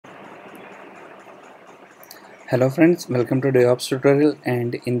Hello friends, welcome to DevOps tutorial,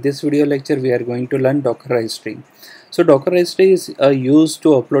 and in this video lecture we are going to learn Docker registry. So Docker registry is used to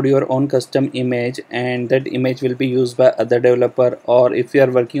upload your own custom image, and that image will be used by other developer, or if you are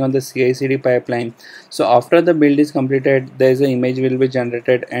working on the CI/CD pipeline. So after the build is completed, there is an image will be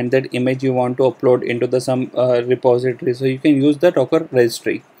generated, and that image you want to upload into the some repository. So you can use the Docker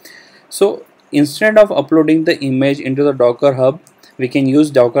registry. So instead of uploading the image into the Docker hub, we can use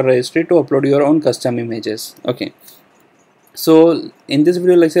Docker registry to upload your own custom images. Okay, so in this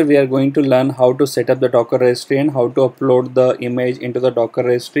video lecture we are going to learn how to set up the Docker registry and how to upload the image into the Docker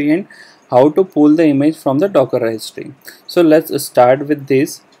registry and how to pull the image from the Docker registry. So let's start with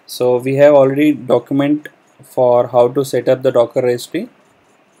this. So we have already document for how to set up the Docker registry.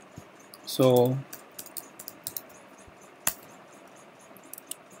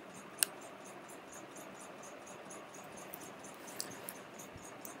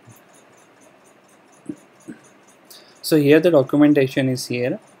 So here the documentation is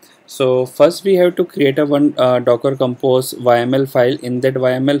here. So first we have to create a one docker compose YML file. In that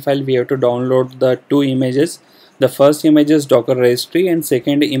YML file we have to download the two images. The first image is Docker registry and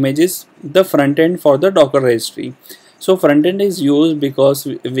second image is the front end for the Docker registry. So front end is used because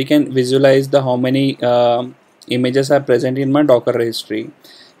we can visualize the how many images are present in my Docker registry.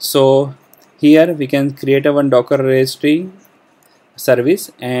 So here we can create a one Docker registry service,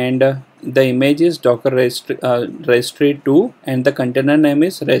 and the image is docker-registry 2 and the container name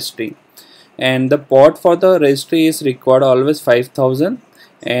is registry, and the port for the registry is required always 5000,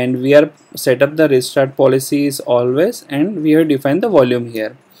 and we are set up the restart policies always, and we have defined the volume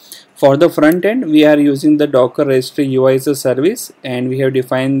here. For the front end we are using the docker-registry-ui as a service, and we have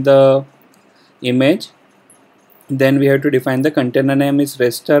defined the image. Then we have to define the container name is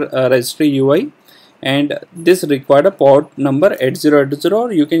registry-ui, and this required a port number 8080,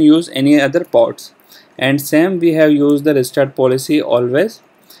 or you can use any other ports. And same we have used the restart policy always,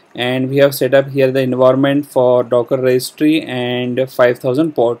 and we have set up here the environment for Docker registry and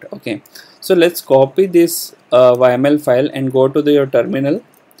 5000 port. Okay, so let's copy this YML file and go to your terminal,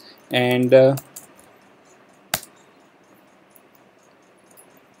 and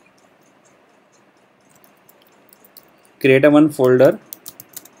create a one folder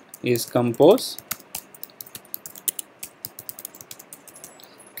is compose,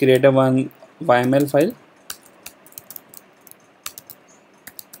 create a one YML file,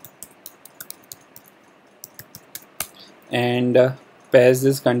 and paste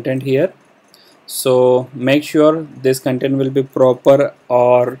this content here. So make sure this content will be proper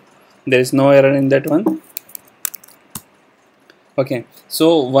or there is no error in that one. Okay,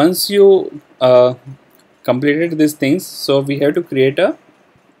 so once you completed these things, so we have to create a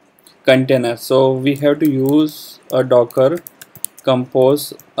container. So we have to use a docker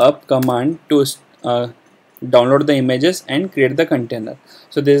compose up command to download the images and create the container.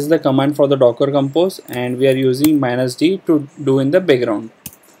 So this is the command for the docker compose, and we are using -d to do in the background.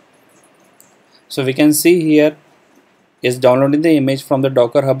 So we can see here is downloading the image from the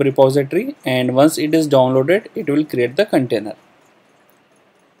Docker hub repository, and once it is downloaded it will create the container.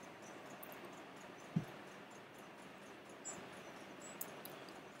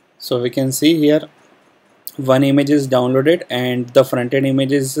 So we can see here one image is downloaded and the front end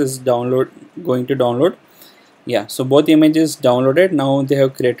images is going to download. Yeah, so both images downloaded. Now they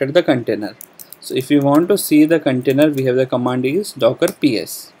have created the container. So if you want to see the container, we have the command is docker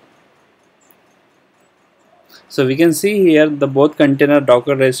ps. So we can see here the both container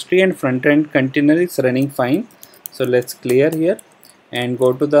Docker registry and front end container is running fine. So let's clear here and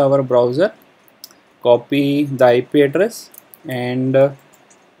go to our browser, copy the IP address and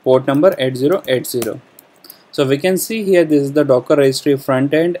port number 8080. So we can see here this is the Docker registry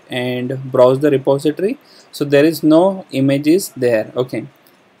front end, and browse the repository. So there is no images there. Okay,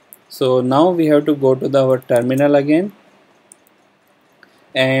 so now we have to go to our terminal again,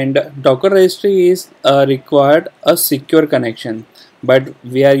 and Docker registry is required a secure connection, but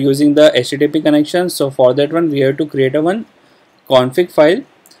we are using the HTTP connection. So for that one we have to create a one config file,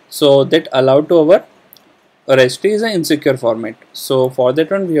 so that allow to our registry is an insecure format. So for that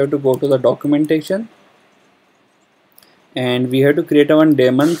one we have to go to the documentation, and we have to create a one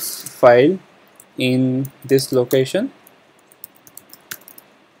daemons file in this location,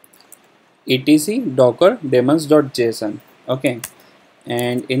 etc docker daemons.json. okay,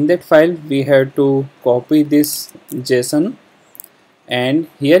 and in that file we have to copy this JSON, and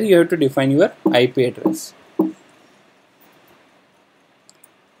here you have to define your IP address.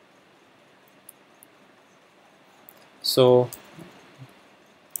 So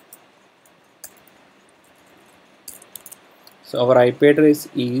our IP address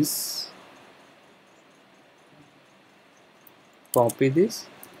is copy this,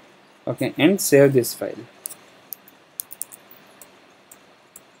 okay, and save this file.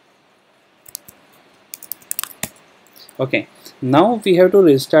 Okay, now we have to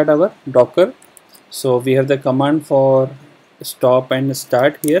restart our Docker. So we have the command for stop and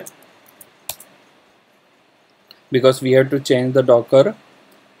start here, because we have to change the Docker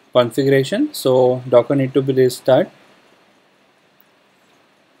configuration. So Docker need to be restart.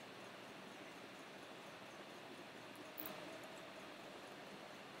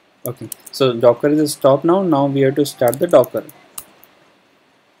 Okay, so Docker is stop now. Now we have to start the Docker.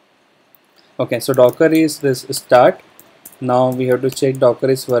 Okay, so Docker is this start. Now we have to check Docker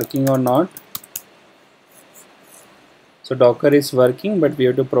is working or not. So Docker is working, but we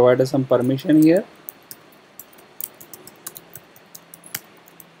have to provide some permission here.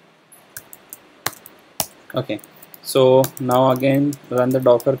 Okay, so now again run the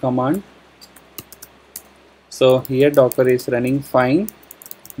Docker command. So here Docker is running fine.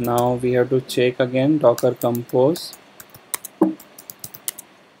 Now we have to check again docker compose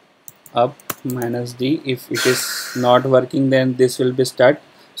up -d. If it is not working, then this will be start.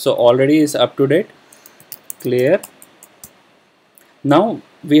 So already is up to date, clear. Now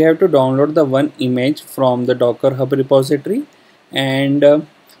we have to download the one image from the Docker Hub repository, and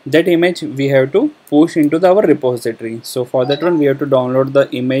that image we have to push into our repository. So for that one we have to download the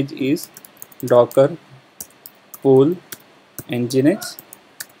image is docker pull nginx.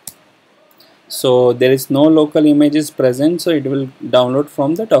 So there is no local images present, so it will download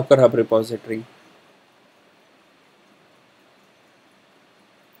from the Docker Hub repository.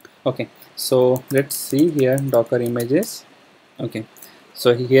 Okay, so let's see here Docker images. Okay,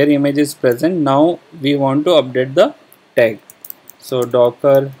 so here image is present. Now we want to update the tag. So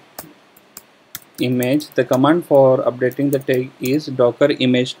docker image, the command for updating the tag is docker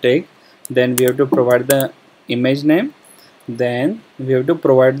image tag. Then we have to provide the image name. Then we have to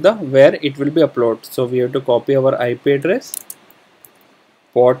provide the where it will be uploaded. So we have to copy our IP address,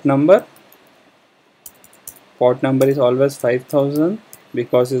 port number. Port number is always 5000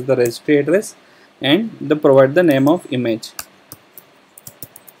 because it's the registry address, and the provide the name of image,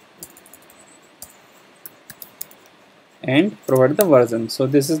 and provide the version. So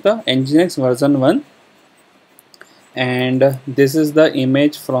this is the nginx version 1, and this is the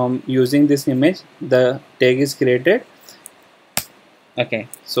image. From using this image the tag is created. Okay,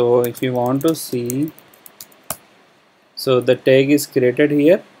 so if you want to see, so the tag is created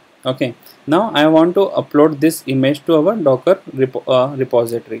here. Okay, now I want to upload this image to our Docker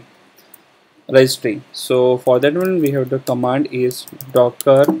repository registry. So for that one we have the command is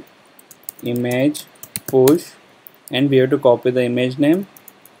docker image push, and we have to copy the image name.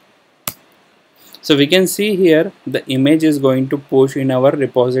 So we can see here the image is going to push in our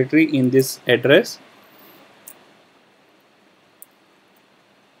repository in this address.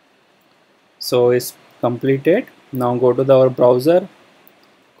 So it's completed. Now go to our browser,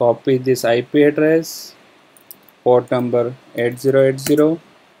 copy this IP address, port number 8080,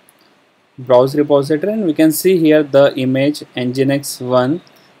 browse repository, and we can see here the image nginx1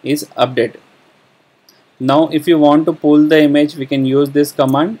 is updated. Now if you want to pull the image, we can use this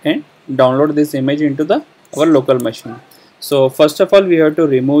command and download this image into our local machine. So first of all we have to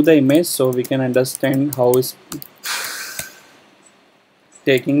remove the image, so we can understand how is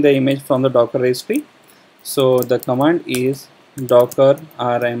taking the image from the Docker registry. So the command is docker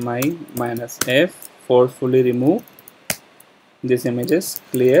rmi -f forcefully remove this images,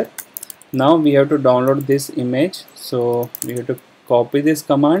 clear. Now we have to download this image, so we have to copy this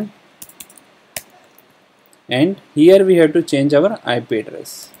command, and here we have to change our IP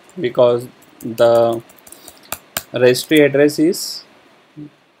address because the registry address is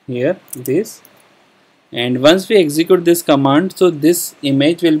here this. And once we execute this command, so this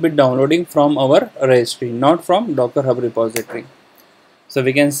image will be downloading from our registry, not from Docker Hub repository. So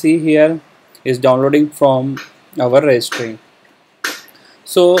we can see here is downloading from our registry.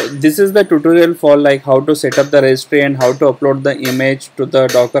 So this is the tutorial for like how to set up the registry and how to upload the image to the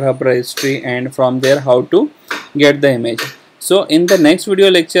Docker Hub registry, and from there how to get the image. So in the next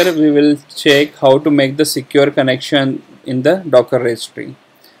video lecture we will check how to make the secure connection in the Docker registry.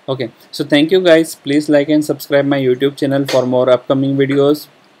 Okay, so thank you guys. Please like and subscribe my YouTube channel for more upcoming videos.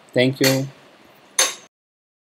 Thank you.